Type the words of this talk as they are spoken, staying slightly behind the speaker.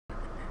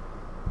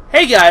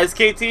Hey guys,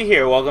 KT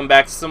here. Welcome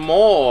back to some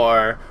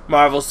more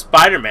Marvel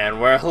Spider-Man,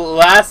 where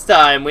last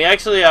time we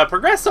actually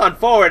progressed on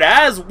forward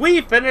as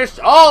we finished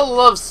all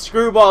of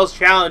Screwball's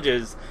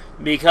challenges,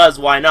 because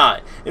why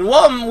not? In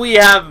one, we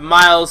have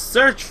Miles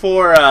search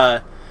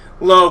for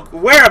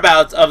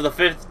whereabouts of the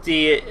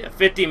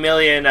 50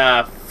 million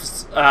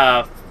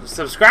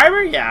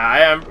subscriber?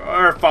 Yeah,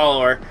 or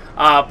follower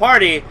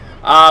party.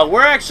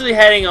 We're actually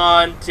heading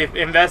on to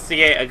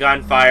investigate a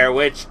gunfire,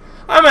 which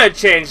I'm going to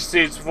change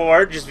suits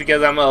for, just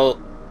because I'm going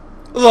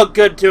to look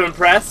good to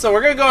impress. So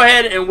we're going to go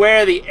ahead and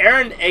wear the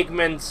Aaron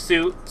Aikman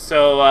suit.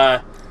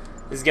 So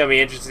this is going to be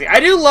interesting. I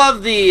do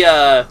love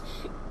the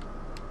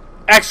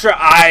extra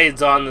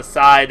eyes on the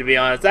side, to be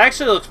honest. It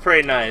actually looks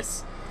pretty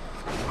nice.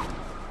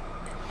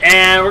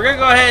 And we're going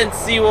to go ahead and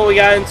see what we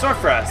got in store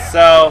for us.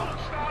 So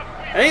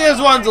I think this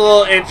one's a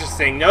little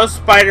interesting. No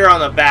spider on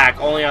the back,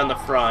 only on the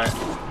front.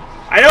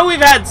 I know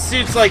we've had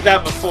suits like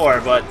that before,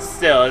 but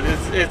still,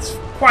 it's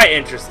quite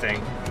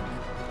interesting.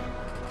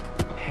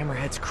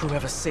 Hammerhead's crew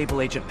have a Sable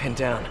agent pinned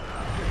down.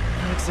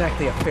 Not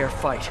exactly a fair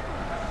fight.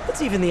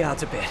 Let's even the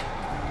odds a bit.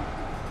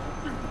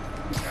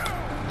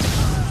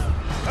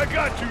 I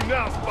got you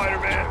now,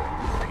 Spider-Man!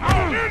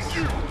 I'll hit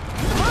you!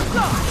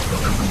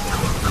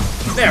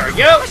 There we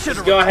go.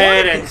 Let's go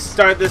ahead and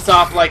start this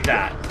off like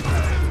that.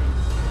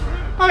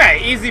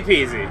 Okay, easy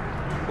peasy.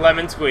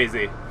 Lemon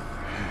squeezy.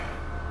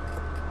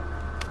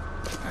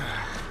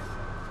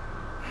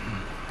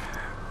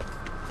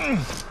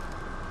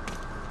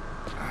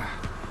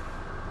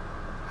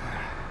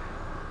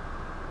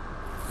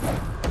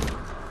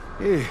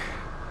 Hey,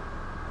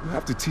 you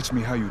have to teach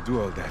me how you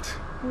do all that.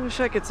 I wish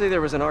I could say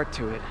there was an art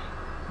to it.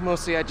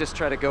 Mostly I just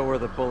try to go where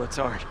the bullets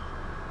aren't.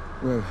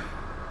 Well,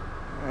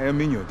 I am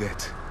in your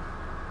debt.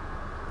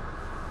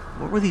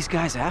 What were these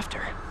guys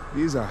after?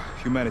 These are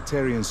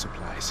humanitarian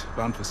supplies,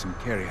 bound for some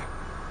carrier.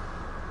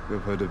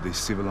 You've heard of the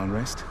civil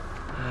unrest?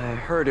 I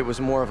heard it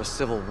was more of a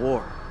civil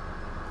war.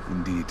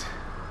 Indeed.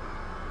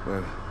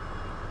 Well,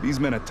 these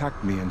men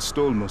attacked me and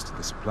stole most of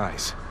the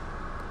supplies.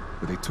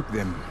 Where they took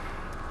them,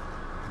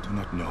 I do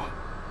not know.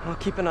 I'll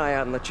keep an eye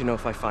out and let you know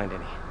if I find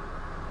any.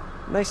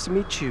 Nice to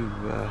meet you,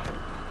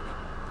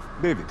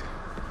 David.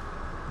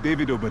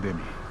 David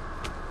Obademi.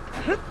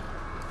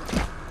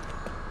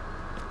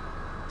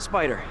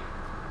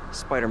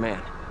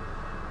 Spider-Man.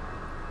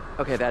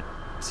 Okay, that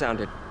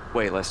sounded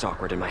way less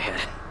awkward in my head.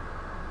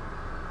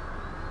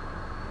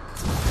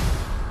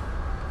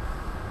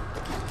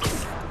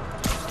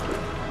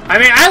 I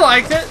mean, I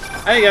liked it.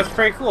 I think that's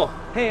pretty cool.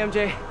 Hey,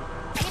 MJ.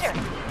 Peter,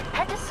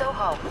 head to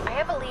Soho. I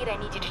have a lead I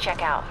need you to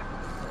check out.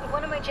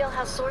 One of my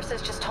jailhouse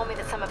sources just told me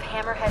that some of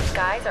Hammerhead's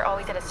guys are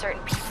always at a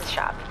certain pizza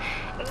shop.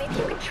 Maybe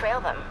you can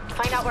trail them.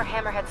 Find out where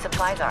Hammerhead's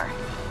supplies are.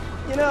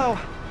 You know,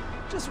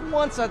 just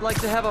once I'd like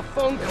to have a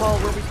phone call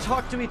where we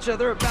talk to each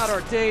other about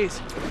our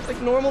days. Like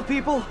normal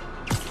people.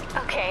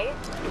 Okay.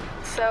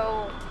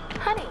 So,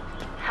 honey,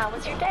 how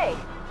was your day?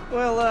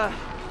 Well,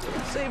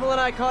 Sable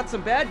and I caught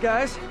some bad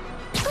guys.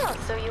 Oh,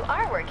 so you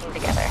are working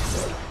together.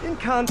 In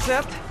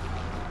concept.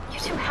 You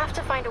two have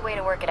to find a way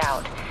to work it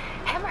out.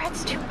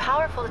 Hammerhead's too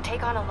powerful to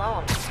take on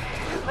alone.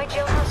 My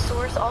jailhouse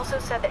source also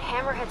said that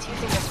Hammerhead's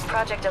using this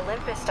Project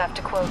Olympus stuff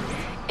to, quote,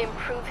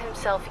 improve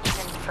himself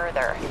even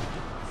further.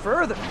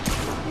 Further?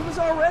 He was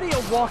already a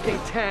walking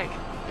tank.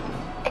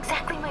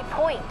 Exactly my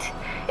point.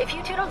 If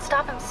you two don't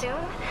stop him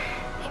soon,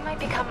 he might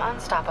become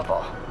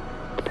unstoppable.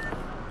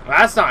 Well,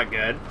 that's not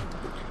good.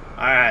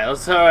 Alright,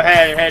 let's go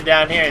ahead and head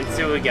down here and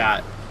see what we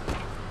got.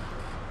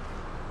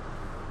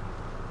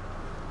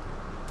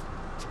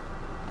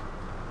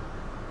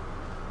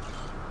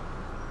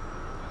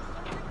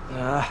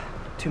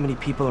 Too many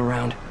people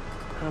around.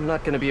 I'm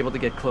not gonna be able to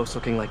get close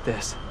looking like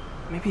this.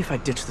 Maybe if I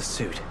ditch the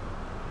suit.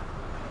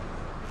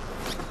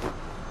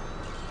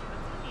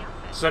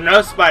 So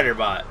no spider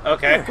bot.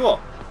 Okay, Yeah. cool.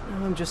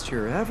 I'm just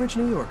your average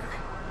New Yorker.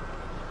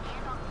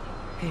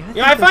 Hey, I think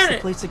I that's find the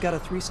it. place that got a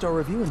 3-star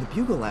review in the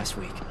Bugle last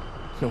week.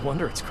 No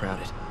wonder it's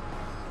crowded.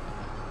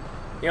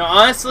 You know,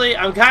 honestly,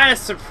 I'm kind of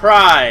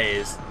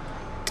surprised.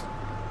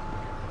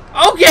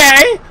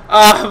 Okay!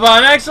 But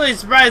I'm actually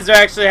surprised they're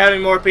actually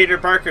having more Peter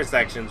Parker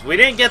sections. We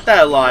didn't get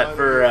that a lot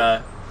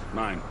for,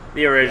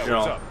 the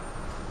original. Yeah,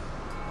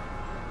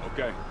 what's up?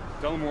 Okay,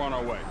 tell him we're on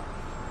our way.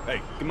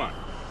 Hey, come on.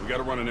 We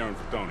gotta run an errand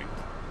for Tony.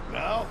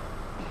 Now?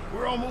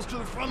 We're almost to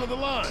the front of the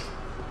line.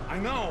 I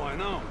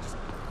know. Just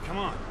come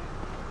on.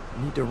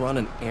 Need to run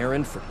an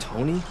errand for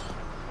Tony?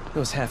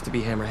 Those have to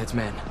be Hammerhead's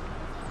men.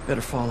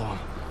 Better follow him.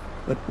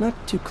 But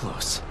not too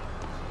close.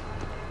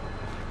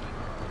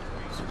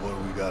 So what do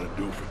we gotta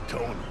do for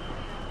Tony?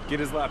 Get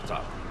his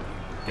laptop.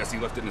 Guess he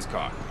left it in his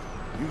car.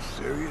 You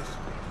serious?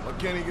 Why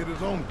can't he get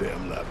his own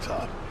damn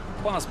laptop?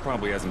 Boss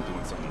probably has him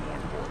doing something more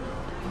important.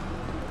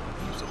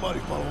 Somebody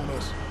following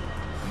us?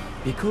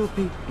 Be cool,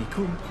 Pete. Be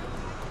cool.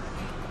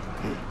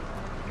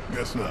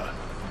 Guess not.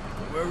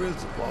 Where is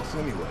the boss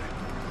anyway?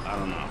 I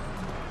don't know.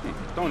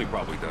 Tony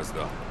probably does,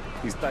 though.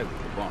 He's tight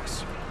with the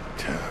boss.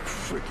 Damn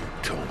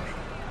freaking Tony.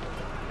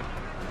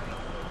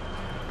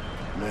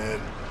 Man,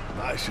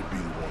 I should be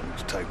the one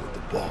who's tight with the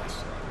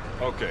boss.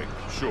 Okay,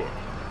 sure.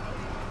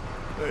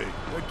 Hey,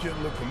 that kid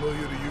look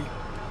familiar to you?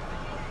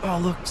 Oh,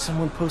 look,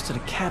 someone posted a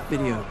cat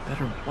video.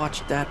 Better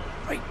watch that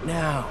right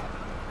now.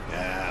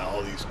 Yeah,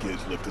 all these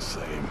kids look the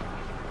same.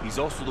 He's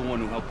also the one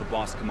who helped the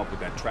boss come up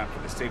with that trap for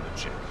the Sable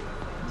chick.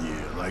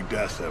 Yeah, like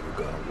that's ever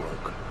gonna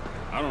work.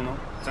 I don't know.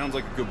 Sounds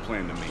like a good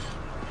plan to me.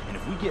 And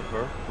if we get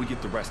her, we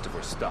get the rest of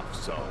her stuff,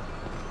 so...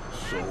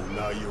 So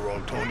now you're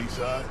on Tony's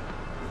side?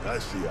 I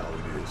see how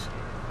it is.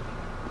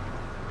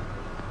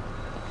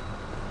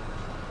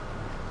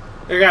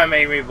 They're gonna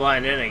make me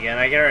blend in again.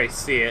 I can already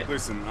see it.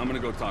 Listen, I'm gonna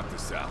go talk to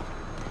Sal.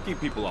 Keep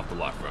people off the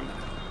lot for a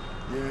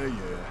minute.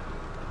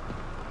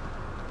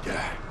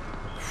 Yeah.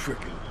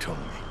 Frickin' Tony.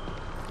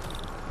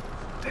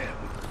 Damn.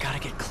 Gotta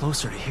get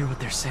closer to hear what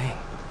they're saying.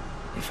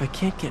 If I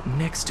can't get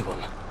next to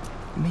them,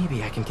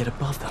 maybe I can get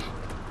above them.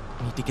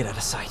 I need to get out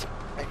of sight.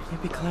 I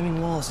can't be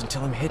climbing walls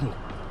until I'm hidden.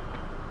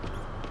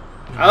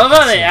 I love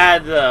how they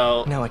add,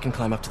 though. Now I can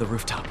climb up to the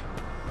rooftop.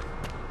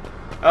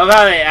 I love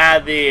how they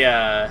add the,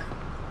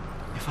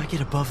 If I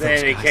get above the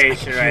those guys, I indication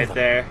can hear right them.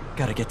 there.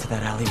 Gotta get to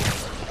that alleyway.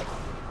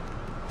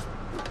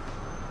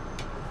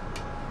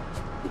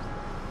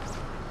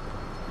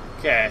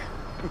 Okay.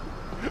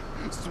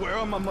 Swear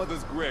on my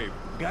mother's grave.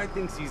 Guy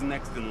thinks he's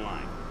next in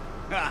line.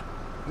 Ha!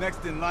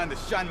 Next in line to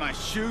shine my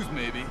shoes,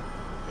 maybe.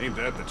 Ain't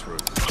that the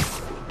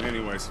truth?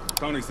 Anyways,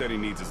 Tony said he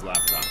needs his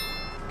laptop.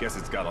 Guess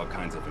it's got all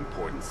kinds of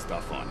important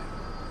stuff on it.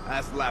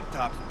 As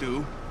laptops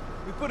do.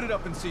 We put it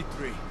up in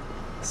C3.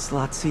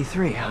 Slot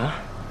C3, huh?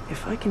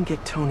 If I can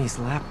get Tony's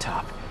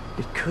laptop,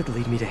 it could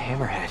lead me to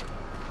Hammerhead.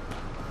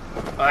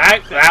 Well,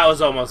 that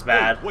was almost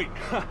bad. Wait,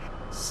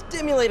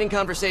 Stimulating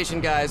conversation,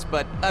 guys,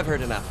 but I've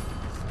heard enough.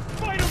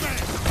 Spider-Man!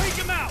 Take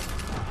him out!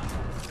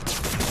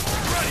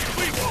 Ready,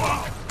 we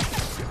go!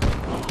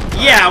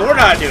 Yeah, we're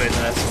not doing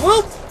this.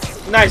 Whoop!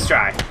 Nice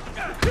try.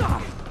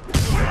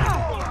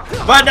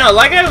 But no,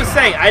 like I was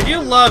saying, I do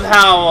love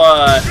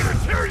how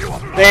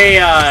they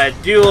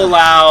do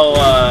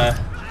allow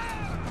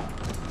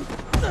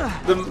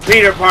the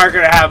Peter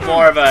Parker to have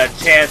more of a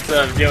chance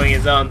of doing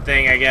his own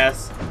thing, I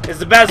guess. Is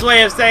the best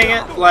way of saying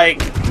it. Like,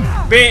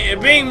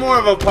 being more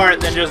of a part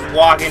than just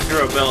walking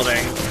through a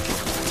building.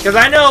 Because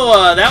I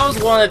know that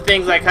was one of the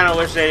things I kind of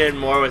wish they did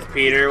more with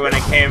Peter when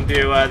it came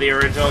to the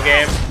original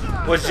game.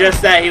 Was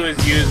just that he was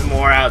used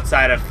more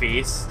outside of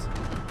Feast.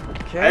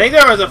 Okay, I think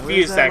there was a few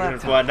where's that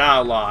sections, laptop? but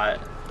not a lot.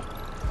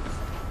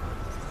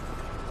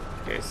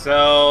 Okay,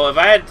 so if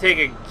I had to take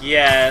a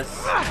guess,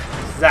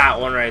 it's that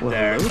one right Well,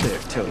 there. hello there,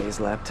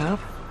 Tony's laptop.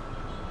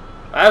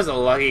 That was a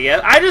lucky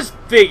guess. I just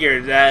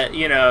figured that,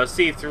 you know,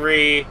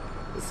 C3,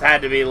 this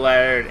had to be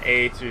lettered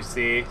A through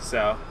C,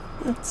 so.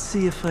 Let's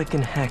see if I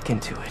can hack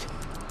into it.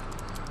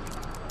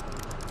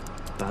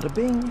 Bada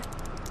bing.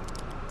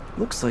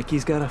 Looks like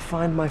he's got a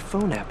Find My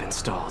Phone app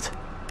installed.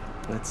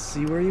 Let's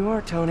see where you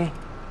are, Tony.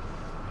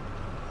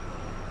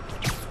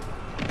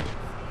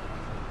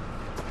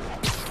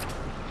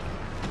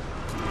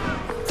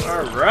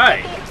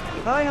 Alright.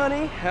 Hi,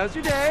 honey. How's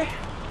your day?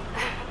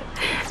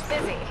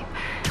 Busy.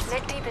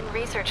 Neck deep in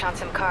research on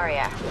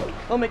Symkaria.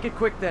 I'll make it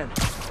quick then.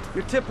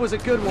 Your tip was a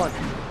good one.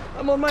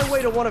 I'm on my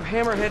way to one of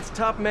Hammerhead's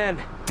top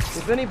men.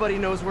 If anybody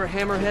knows where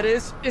Hammerhead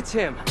is, it's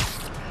him.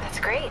 That's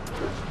great.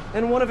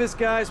 And one of his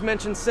guys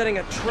mentioned setting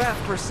a trap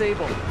for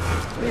Sable.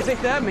 What do you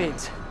think that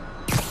means?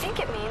 I think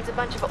it means a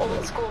bunch of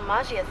old school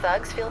Magia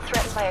thugs feel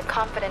threatened by a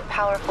confident,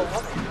 powerful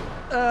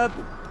woman.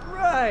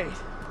 Right.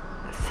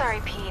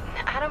 Sorry, Pete.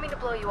 I don't mean to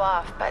blow you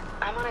off, but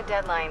I'm on a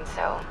deadline,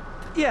 so...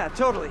 Yeah,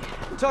 totally.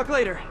 Talk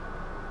later.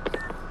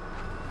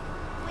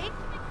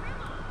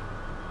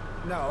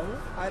 No,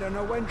 I don't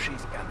know when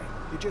she's coming.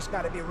 You just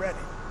gotta be ready.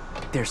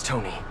 There's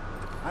Tony.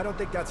 I don't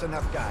think that's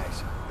enough,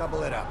 guys.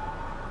 Double it up.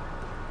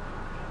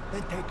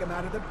 Then take them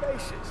out of the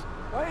bases.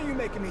 Why are you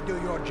making me do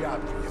your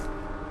job for you?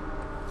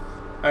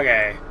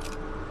 Okay.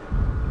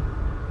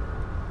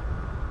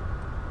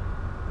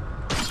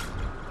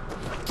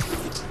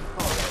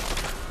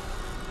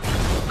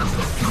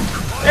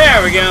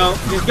 There we go.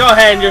 Just go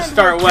ahead and just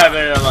start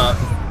webbing them up.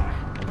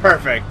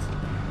 Perfect.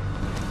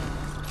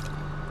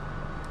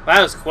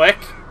 That was quick.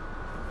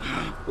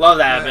 Love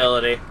that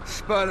ability.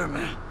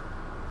 Spider-Man.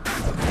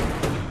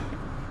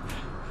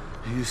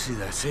 You see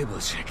that Sable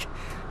chick?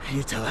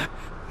 You tell her,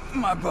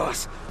 my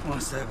boss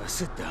wants to have a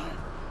sit-down.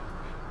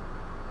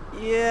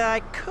 Yeah,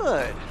 I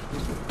could.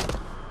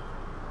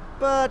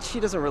 But she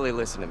doesn't really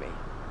listen to me.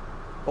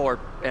 Or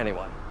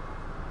anyone.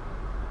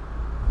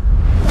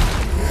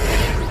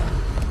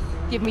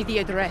 Give me the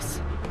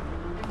address.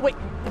 Wait,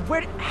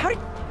 where? How did?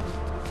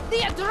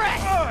 The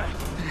address!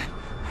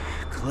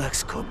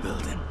 Clexco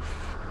building.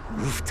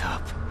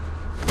 Rooftop.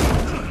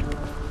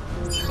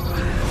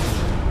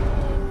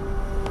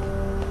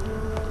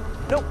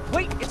 No,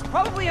 wait, it's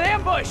probably an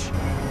ambush!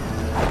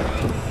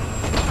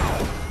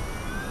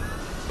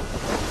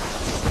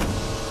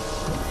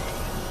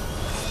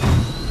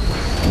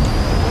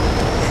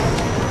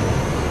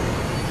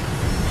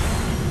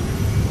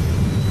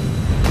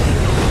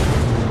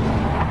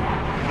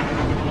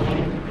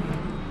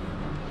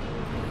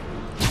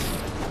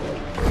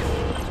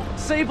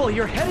 Sable,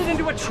 you're headed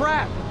into a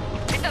trap!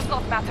 It does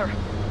not matter,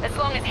 as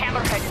long as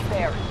Hammerhead is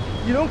there.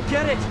 You don't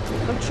get it.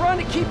 I'm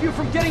trying to keep you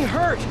from getting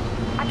hurt.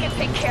 I can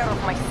take care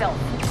of myself.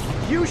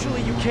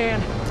 Usually you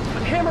can,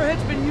 but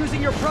Hammerhead's been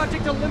using your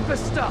Project Olympus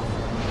stuff.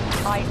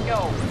 I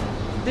know.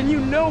 Then you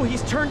know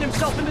he's turned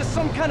himself into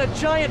some kind of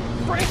giant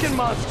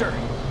Frankenmonster.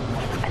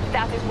 And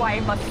that is why I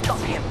must stop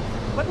him.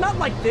 But not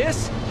like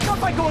this. Not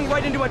by going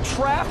right into a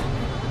trap.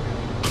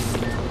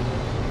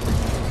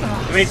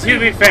 I mean, to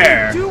be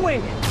fair, what are you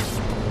doing?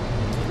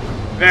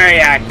 very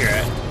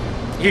accurate.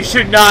 You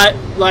should not,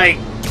 like,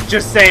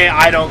 just say,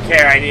 I don't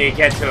care, I need to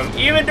get to him.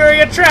 Even during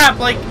a trap,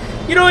 like,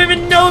 you don't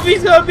even know if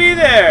he's gonna be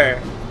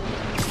there.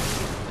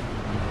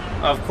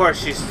 Of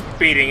course, she's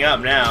speeding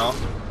up now.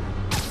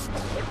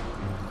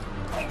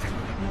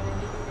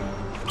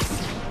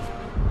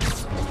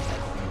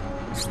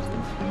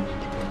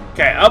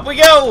 Okay, up we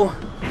go!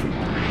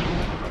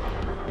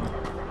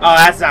 Oh,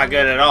 that's not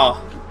good at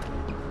all.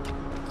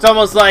 It's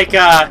almost like,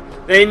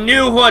 they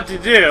knew what to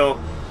do.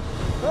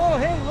 Oh,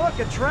 hey, look,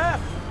 a trap.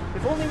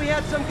 If only we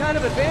had some kind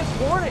of advanced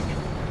warning.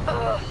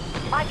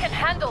 I can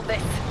handle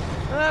this.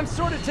 I'm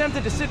sort of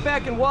tempted to sit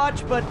back and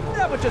watch, but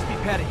that would just be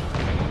petty.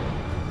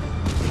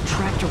 They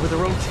tracked her with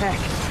her own tech.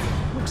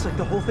 Looks like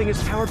the whole thing is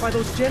powered by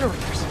those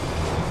generators.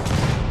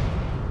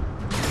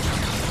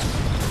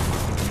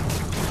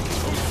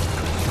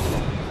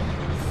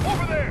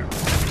 Over there!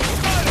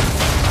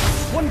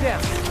 One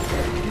down.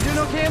 You doing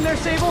okay in there,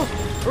 Sable?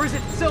 Or is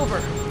it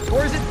Silver?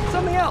 Or is it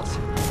something else?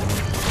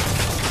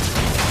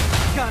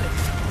 Got it.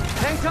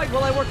 Hang tight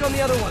while I work on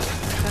the other one.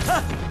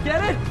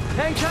 Get it?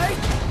 Hang tight?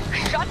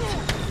 Shut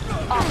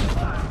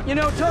up. You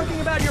know, talking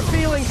about your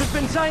feelings has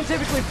been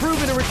scientifically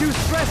proven to reduce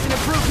stress and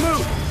improve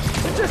mood.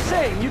 I'm just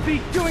saying, you'd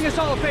be doing us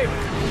all a favor.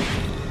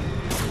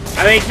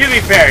 I mean, to be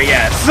fair,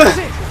 yes. That's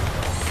it.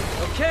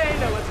 Okay,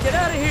 now let's get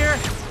out of here.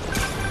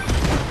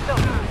 No.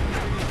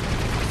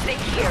 Stay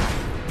here.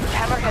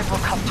 Hammerhead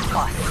will come to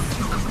us.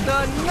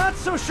 Not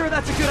so sure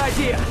that's a good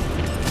idea.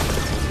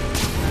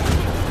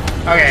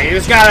 Okay, you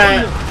just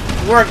gotta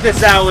work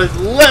this out with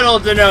little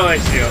to no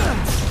issue.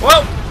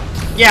 Whoa!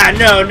 Yeah,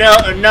 no,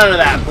 none of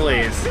that,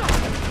 please.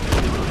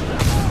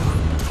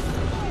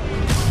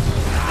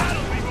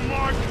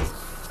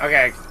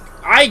 Okay,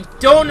 I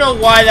don't know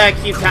why that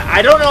keeps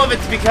I don't know if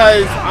it's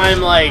because I'm,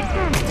 like,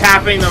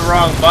 tapping the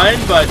wrong button,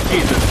 but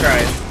Jesus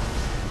Christ.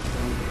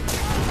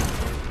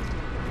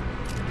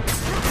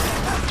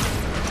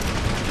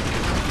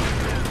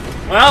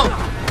 Well,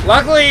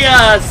 luckily,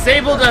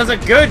 Sable does a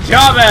good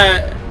job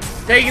at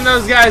taking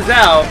those guys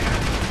out.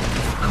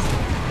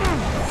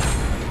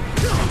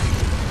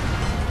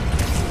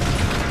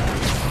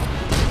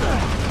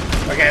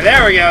 Okay,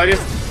 there we go.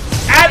 Just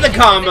add the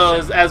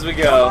combos as we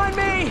go. Come on,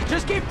 me.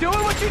 Just keep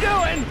doing what you're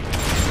doing.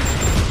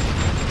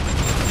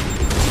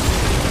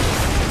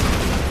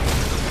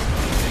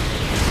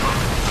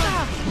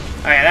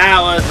 Okay, that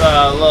was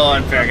a little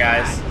unfair,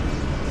 guys.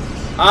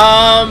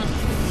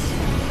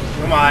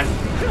 Come on.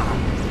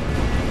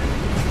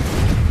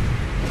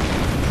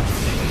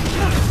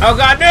 Oh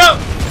God, no!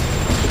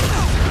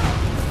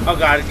 Oh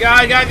God,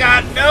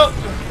 God, no!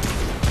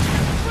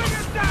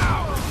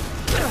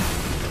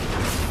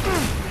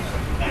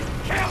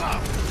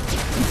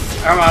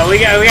 Come on, we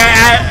gotta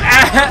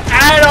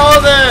add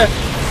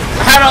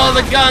all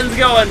the guns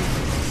going.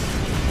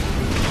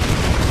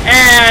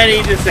 And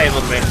he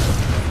disabled me.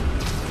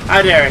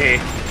 How dare he?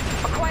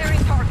 Acquiring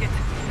target.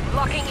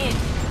 Locking in.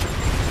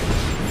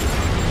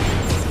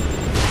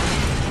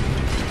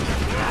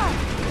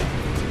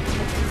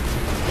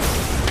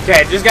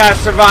 Okay, just gotta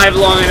survive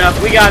long enough.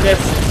 We got this.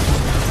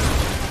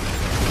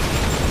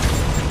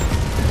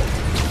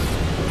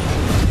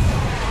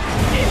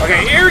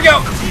 Okay, here we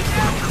go.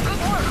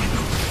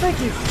 Thank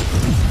you.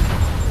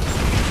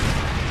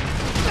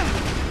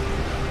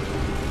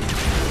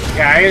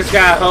 Okay, I just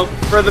gotta hope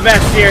for the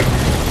best here.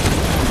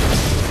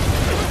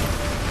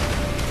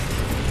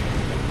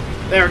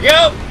 There we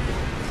go.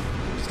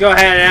 Just go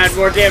ahead and add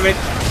more damage.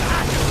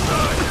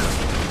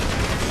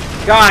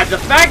 God, the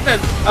fact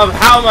of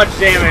how much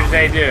damage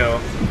they do.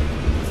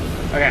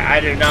 Okay, I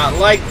do not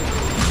like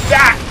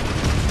that.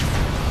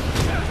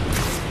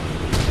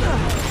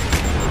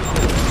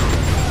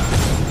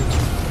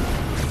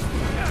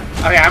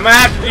 Okay, I'm gonna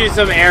have to do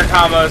some air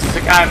combos to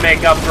kind of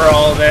make up for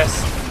all of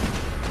this.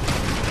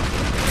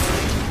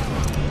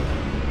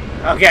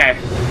 Okay,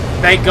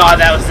 thank God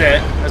that was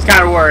it. I was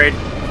kind of worried.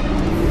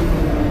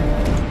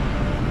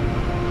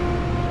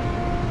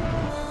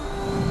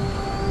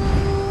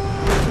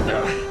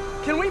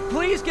 Can we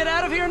please get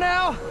out of here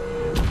now?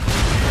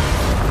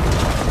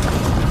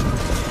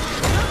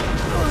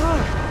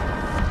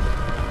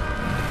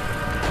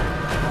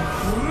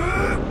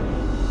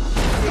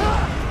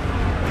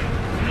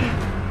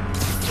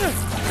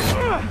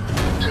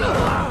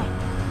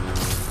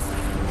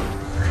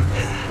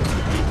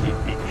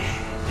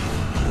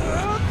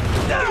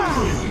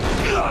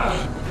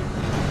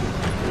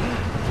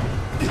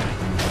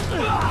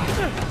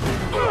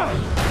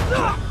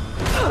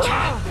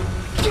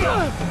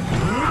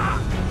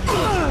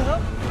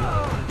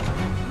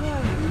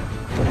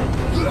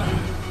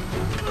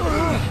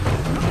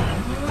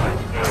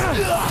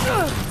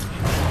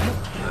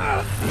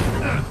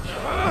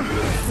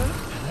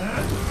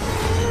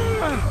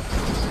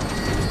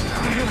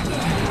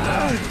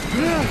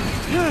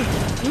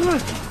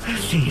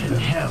 See you in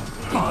hell,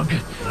 bug.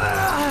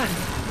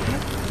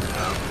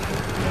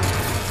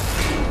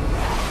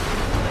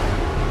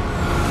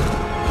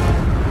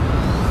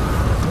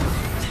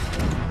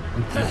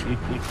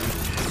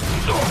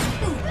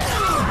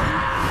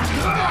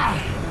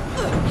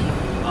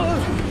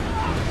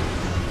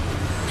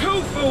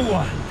 Two for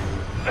one.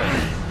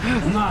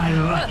 My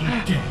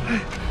lucky day.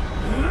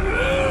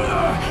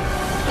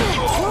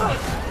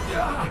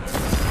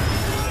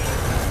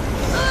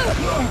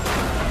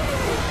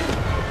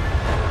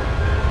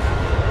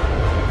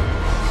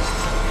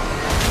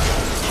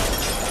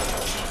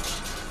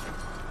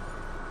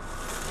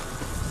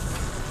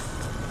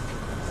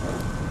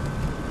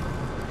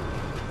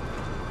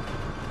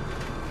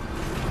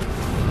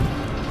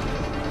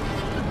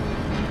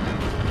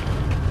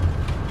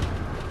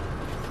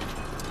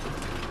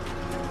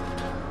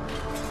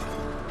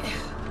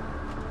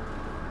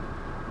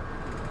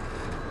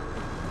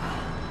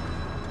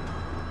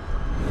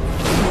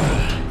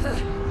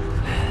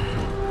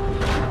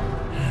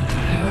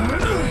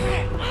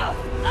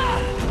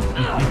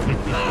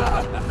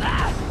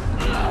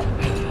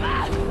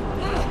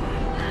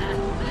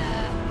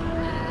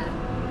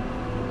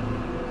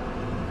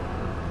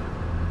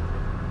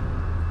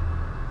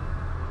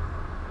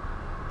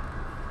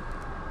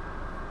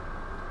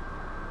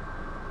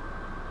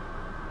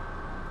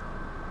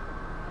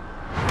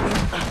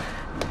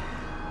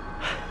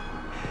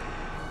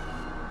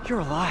 You're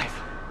alive.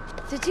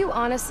 Did you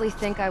honestly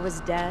think I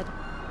was dead?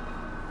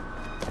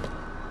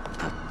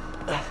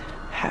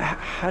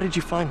 How did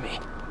you find me?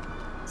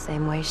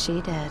 Same way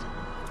she did.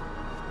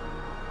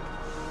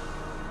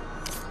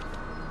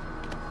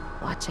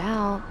 Watch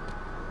out.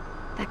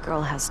 That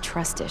girl has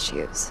trust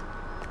issues.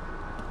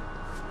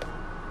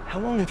 How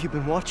long have you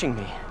been watching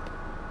me?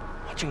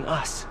 Watching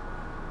us?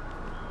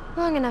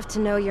 Long enough to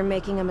know you're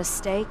making a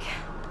mistake.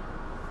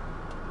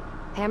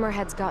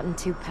 Hammerhead's gotten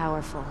too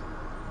powerful.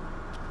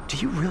 Do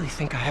you really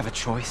think I have a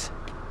choice?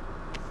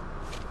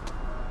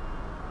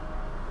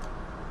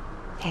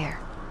 Here.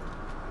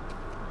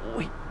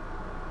 Wait,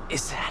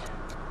 is that...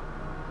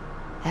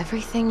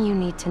 Everything you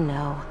need to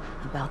know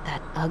about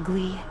that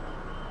ugly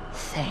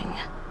thing.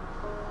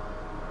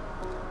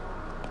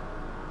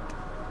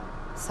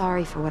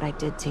 Sorry for what I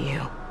did to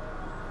you.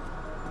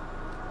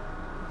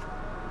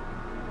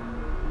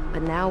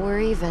 But now we're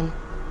even.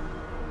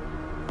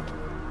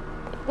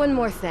 One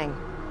more thing.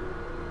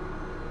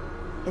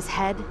 His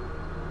head,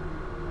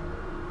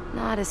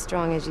 not as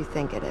strong as you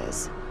think it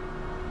is.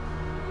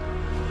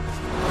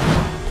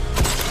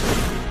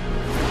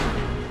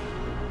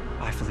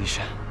 Bye,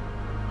 Felicia.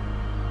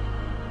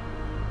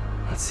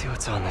 Let's see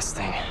what's on this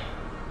thing.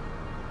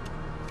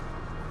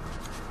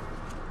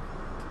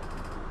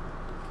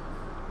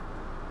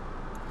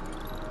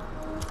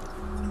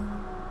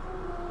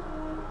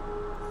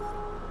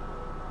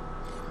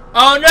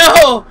 Oh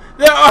no!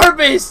 There are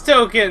base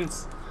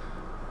tokens!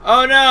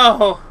 Oh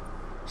no!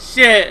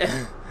 Shit.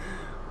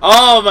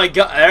 Oh my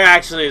god, there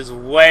actually is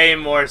way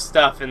more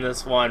stuff in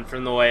this one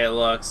from the way it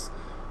looks.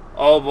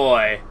 Oh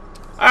boy.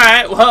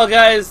 Alright, well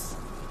guys,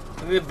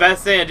 the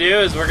best thing to do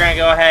is we're going to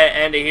go ahead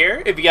and end it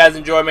here. If you guys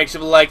enjoy, make sure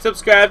to like,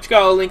 subscribe, check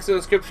out all the links in the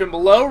description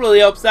below. Really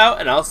helps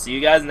out, and I'll see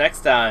you guys next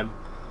time.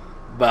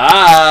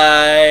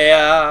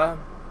 Bye!